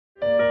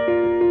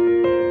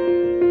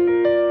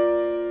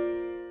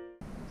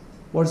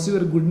What's your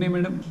good name,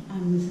 madam?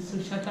 I'm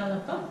Mrs.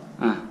 SHWETHA.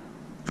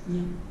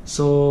 Yeah.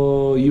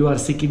 So you are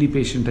CKD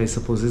patient, I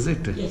suppose, is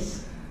it?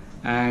 Yes.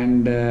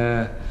 And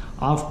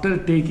after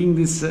taking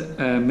this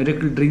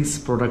miracle drinks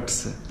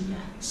products, Yeah.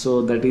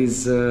 so that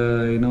is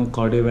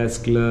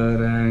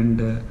cardiovascular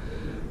and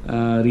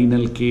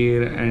renal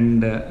care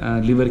and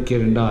liver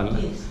care and all.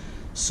 Yes.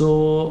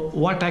 So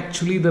what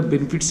actually the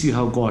benefits you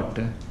have got?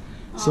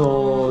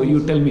 So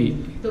you tell me.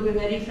 To be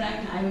very frank,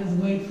 I was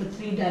going for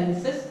 3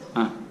 dialysis.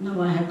 Now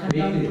I have cut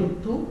down to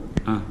 2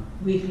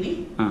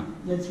 weekly.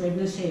 That's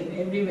Wednesday.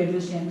 Every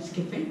Wednesday I'm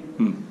skipping.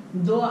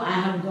 Though I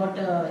have got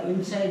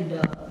inside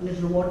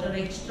little water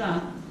extra,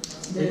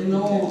 there is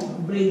no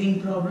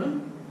breathing problem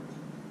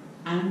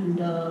and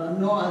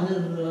no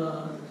other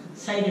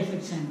side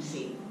effects I'm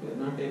seeing. You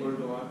are not able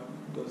to walk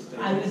those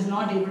times? I was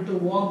not able to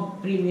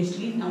walk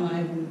previously. Now I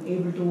am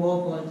able to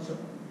walk also.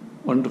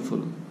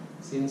 Wonderful.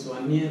 Since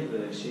 1 year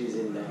she is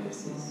in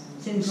dialysis.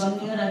 Since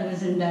 1 year I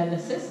was in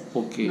dialysis.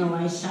 Okay. Now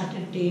I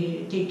started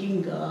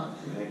taking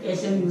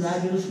SM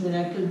Raju's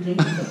miracle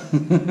drink.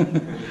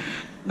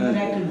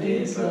 Miracle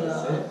drink.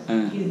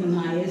 He's an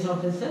IAS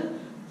officer.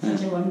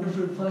 Such a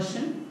wonderful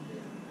person.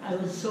 I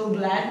was so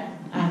glad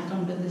I have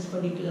come to this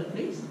particular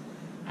place.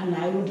 And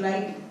I would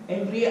like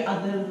every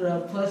other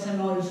person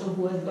also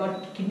who has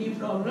got kidney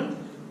problem,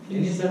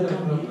 please do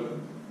come here.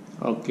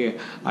 Okay,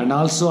 and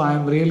also I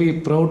am really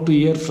proud to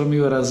hear from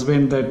your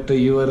husband that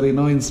you are,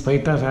 in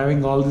spite of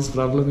having all this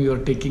problem, you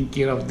are taking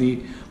care of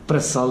the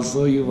press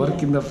also. You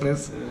work in the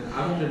press.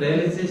 After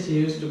dialysis, she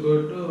used to go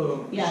to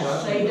shop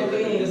straight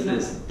away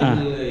business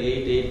till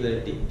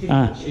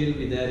 8:30. She will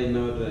be there in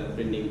our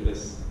printing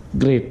press.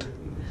 Great.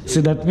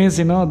 See, that means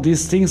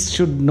these things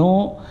should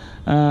know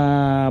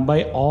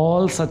by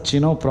all such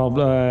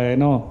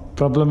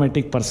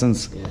problematic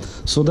persons,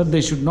 yes. So that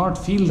they should not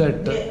feel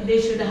that they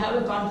should have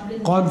a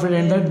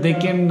confident that they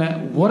can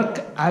work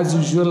as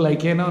usual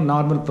like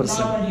normal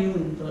person.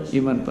 Normal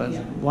human person.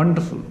 Yeah.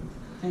 Wonderful.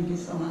 Thank you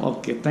so much.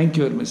 Okay, thank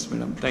you very much,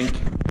 madam. Thank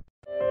you.